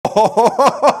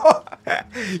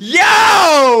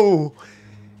Yo!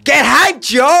 Get hyped,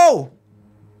 Joe!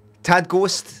 Tad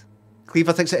Ghost.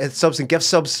 Cleaver thinks it subs and gift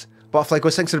subs. Butterfly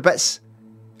Ghost thinks of the bits.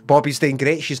 Bobby's doing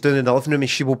great. She's doing it in the living room and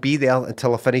she will be there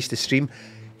until I finish the stream.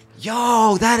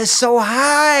 Yo, that is so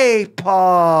hype!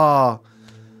 Oh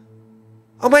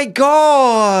my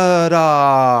god!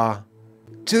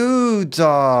 Dude!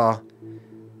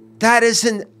 That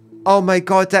isn't... Oh my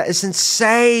god, that is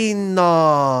insane!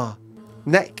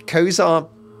 Nick Cowser,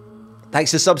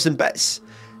 thanks for subs and bits.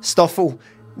 Stuffle,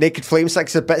 Naked Flames,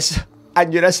 thanks for bits.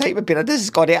 And you're this hype with being this has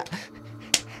got it.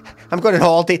 I'm going on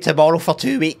holiday tomorrow for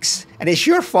 2 weeks, and it's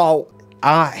your fault.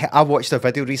 I watched a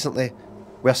video recently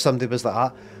where somebody was like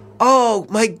that. Oh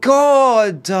my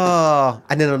god!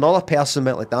 And then another person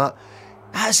went like that.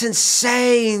 That's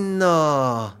insane!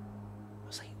 I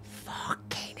was like,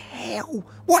 fucking hell.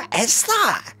 What is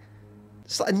that?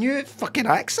 It's like a new fucking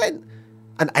accent.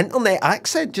 An internet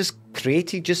accent just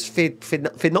created just for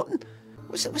nothing.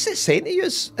 What's it saying to you?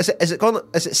 Is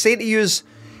it saying to you,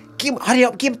 hurry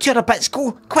up, give him 200 bits,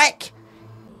 go, quick!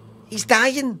 He's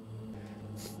dying.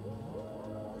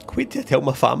 Wait till I tell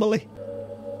my family.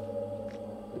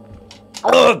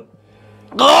 Oh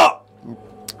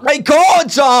my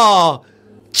god!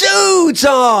 Dude!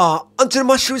 Under the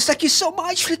Mushrooms, thank you so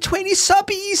much for the 20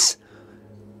 subbies!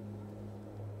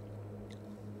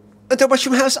 Under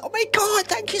Mushroom House, oh my god,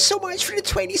 thank you so much for the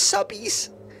 20 subbies!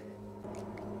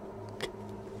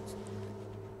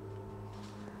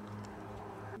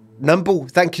 Nimble,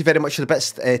 thank you very much for the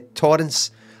bits.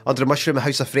 Torrance, Under the Mushroom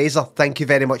House of Fraser, thank you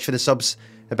very much for the subs.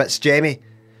 The bits, Jamie.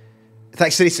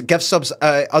 Thanks for the gift subs,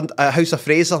 House of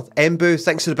Fraser. Embu,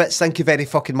 thanks for the bits, thank you very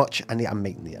fucking much. I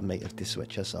might have to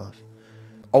switch this off.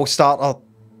 All Starter,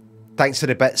 thanks for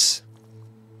the bits.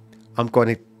 I'm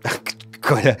gonna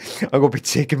be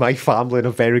taking my family on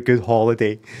a very good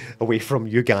holiday away from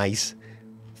you guys.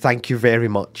 Thank you very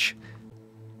much.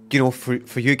 You know,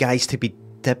 for you guys to be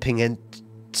dipping in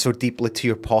so deeply to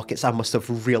your pockets, I must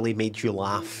have really made you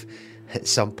laugh at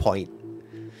some point.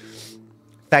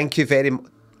 Thank you very much.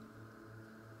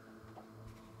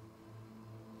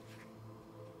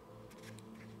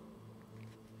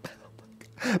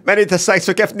 Many thanks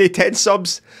for giving me 10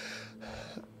 subs.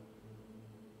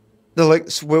 The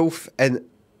Lynx Wolf and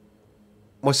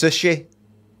Mosushi.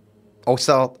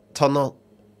 All-Star Turner.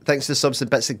 Thanks for the subs and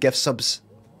bits and gift subs.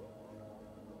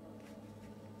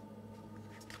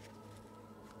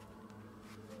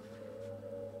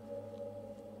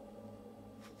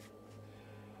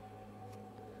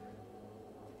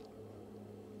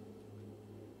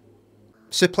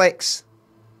 Suplex.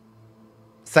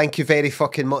 Thank you very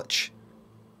fucking much.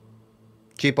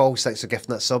 G-Balls, thanks for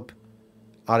gifting that sub.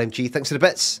 RMG, thanks for the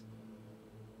bits.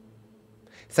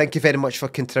 Thank you very much for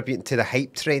contributing to the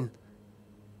hype train.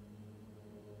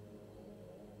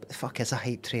 What the fuck is a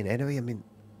hype train anyway? I mean,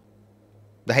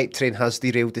 the hype train has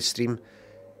derailed the stream.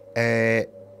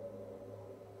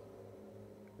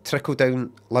 Trickle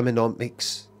down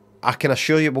Limonomics. I can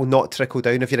assure you it will not trickle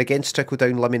down. If you're against trickle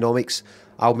down Limonomics,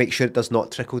 I'll make sure it does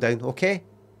not trickle down, okay?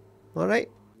 Alright.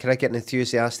 Can I get an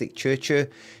enthusiastic choo-choo?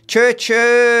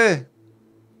 Choo-choo!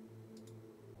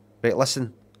 Right,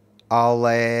 listen. I'll,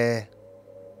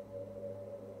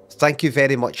 thank you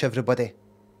very much, everybody.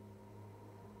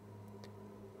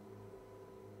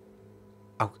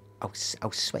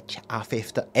 I'll switch it off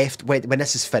after when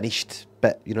this is finished.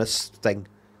 But you know this thing.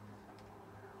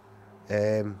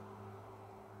 Oh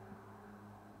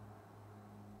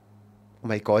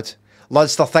my god,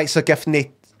 Lunster, thanks for gifting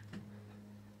me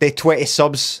the 20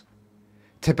 subs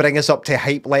to bring us up to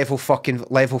hype level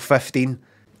level 15.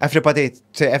 Everybody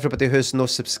who's not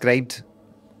subscribed,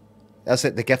 that's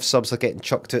it. The gift subs are getting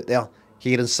chucked out there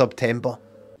here in September.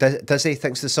 Dizzy,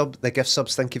 thanks for the gift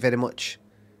subs. Thank you very much.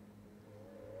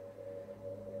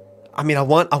 I mean, I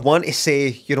want to say,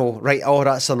 you know, right, oh,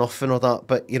 that's enough and all that,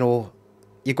 but you know,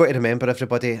 you got to remember,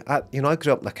 everybody. I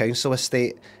grew up in a council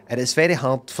estate, and it's very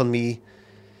hard for me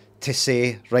to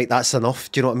say, right, that's enough.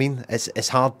 Do you know what I mean? It's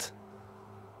hard.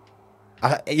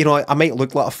 I might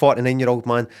look like a 49-year-old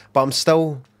man, but I'm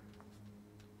still,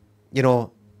 you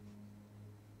know,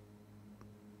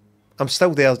 I'm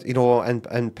still there, you know,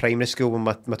 in primary school when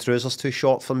my trousers too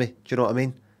short for me. Do you know what I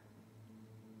mean?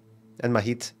 In my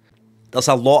head. There's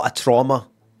a lot of trauma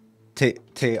to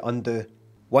undo.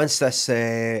 Once this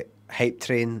hype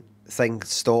train thing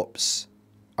stops,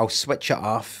 I'll switch it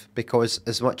off, because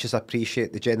as much as I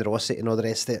appreciate the generosity and all the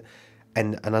rest of it,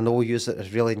 and I know you are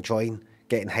really enjoying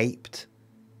getting hyped,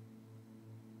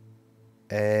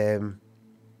 I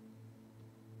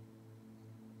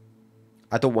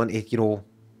don't want to, you know,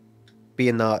 be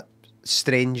in that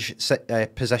strange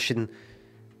position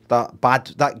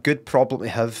that good problem to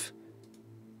have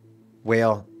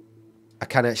where I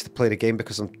can't actually play the game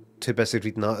because I'm too busy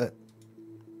reading at it.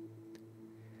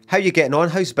 How you getting on?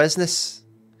 How's business?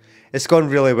 It's gone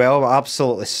really well. I'm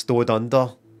absolutely snowed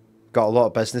under. Got a lot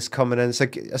of business coming in. It's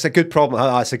a good problem.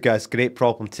 It's a great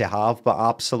problem to have, but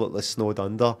absolutely snowed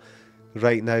under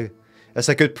right now. It's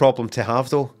a good problem to have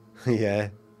though. Yeah.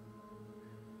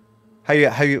 How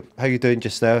you doing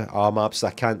just now? Oh, I'm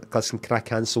absolutely. I can't. Listen, can I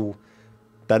cancel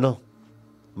dinner?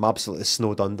 I'm absolutely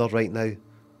snowed under right now.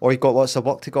 Or you got lots of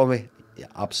work to go on with? Yeah,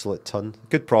 absolute ton.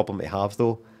 Good problem to have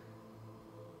though.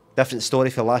 Different story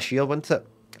for last year, wasn't it?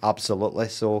 Absolutely.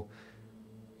 So,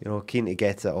 you know, keen to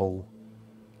get it all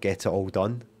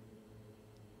done.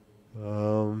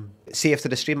 See, after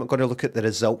the stream, I'm going to look at the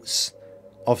results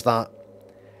of that.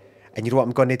 And you know what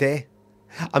I'm going to do?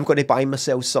 I'm going to buy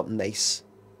myself something nice.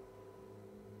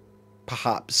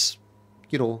 Perhaps,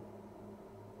 you know,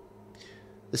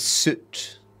 the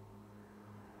suit.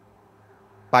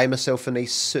 Buy myself a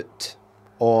nice suit.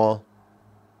 Or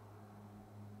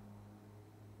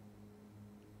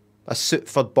a suit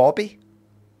for Bobby.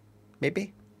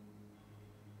 Maybe.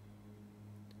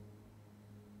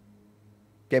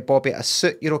 Get Bobby a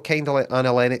suit, you know, kind of like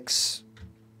Anna Lennox,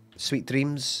 Sweet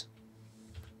Dreams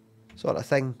sort of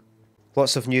thing.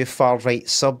 Lots of new far-right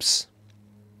subs.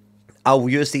 I'll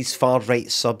use these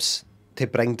far-right subs to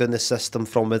bring down the system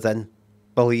from within.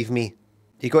 Believe me.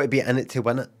 You got to be in it to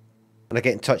win it. And I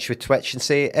get in touch with Twitch and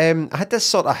say, I had this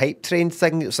sort of hype train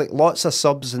thing. It was like lots of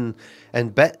subs and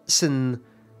bits and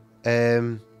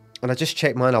I just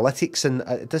checked my analytics and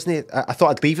it doesn't. I thought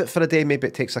I'd leave it for a day. Maybe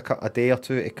it takes a day or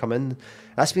two to come in.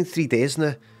 That's been 3 days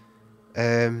now.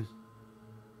 And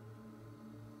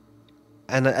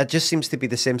it just seems to be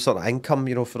the same sort of income,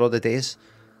 you know, for all the days.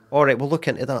 All right, we'll look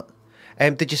into that.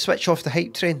 Did you switch off the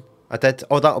hype train? I did.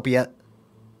 Oh, that'll be it.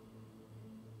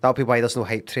 That'll be why there's no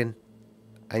hype train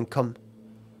income.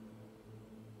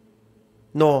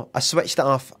 No, I switched it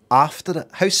off after it.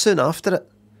 How soon after it?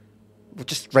 Well,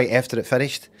 just right after it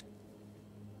finished.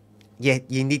 Yeah,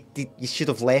 you should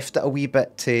have left it a wee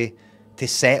bit to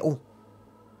settle.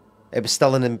 It was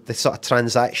still in the sort of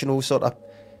transactional sort of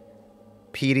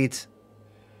period.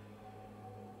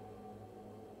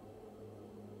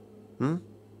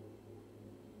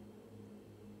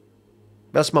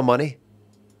 Where's my money?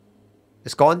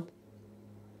 It's gone.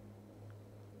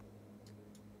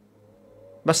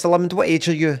 Mr. Lemond, what age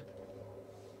are you?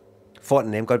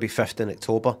 14, I'm going to be 50 in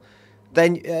October.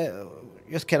 Then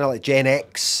you're kind of like Gen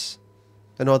X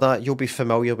and all that. You'll be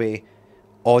familiar with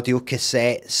audio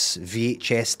cassettes,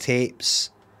 VHS tapes,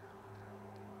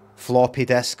 floppy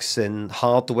disks and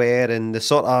hardware and the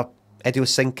sort of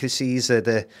idiosyncrasies of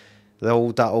that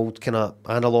old kind of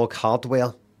analog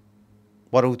hardware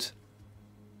world.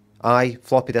 Aye,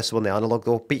 floppy disks weren't the analog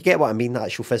though, but you get what I mean, the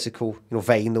actual physical, you know,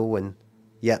 vinyl and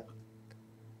yeah.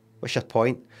 What's your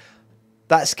point?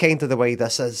 That's kind of the way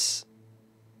this is.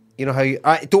 You know how you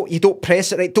don't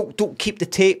press it right. Don't keep the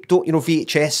tape. Don't, you know,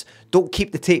 VHS. Don't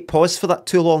keep the tape paused for that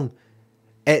too long.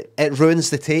 It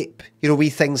ruins the tape. You know, wee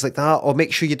things like that. Or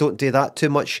make sure you don't do that too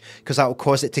much because that will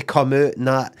cause it to come out and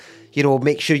that. You know,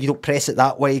 make sure you don't press it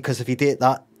that way because if you do it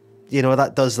that, you know,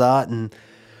 that does that and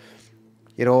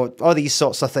you know all these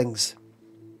sorts of things.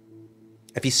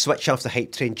 If you switch off the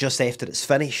hype train just after it's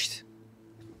finished,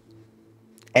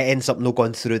 it ends up not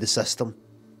going through the system.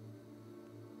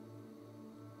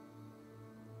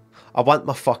 I want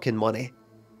my fucking money.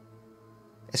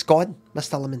 It's gone,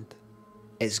 Mr. Lemond.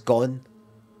 It's gone.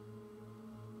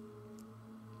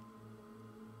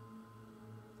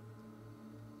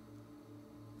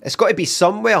 It's got to be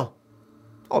somewhere. Oh,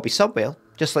 it'll be somewhere.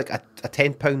 Just like a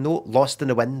 £10 note lost in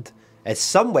the wind. It's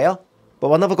somewhere, but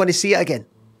we're never going to see it again.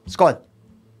 It's gone.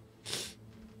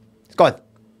 It's gone.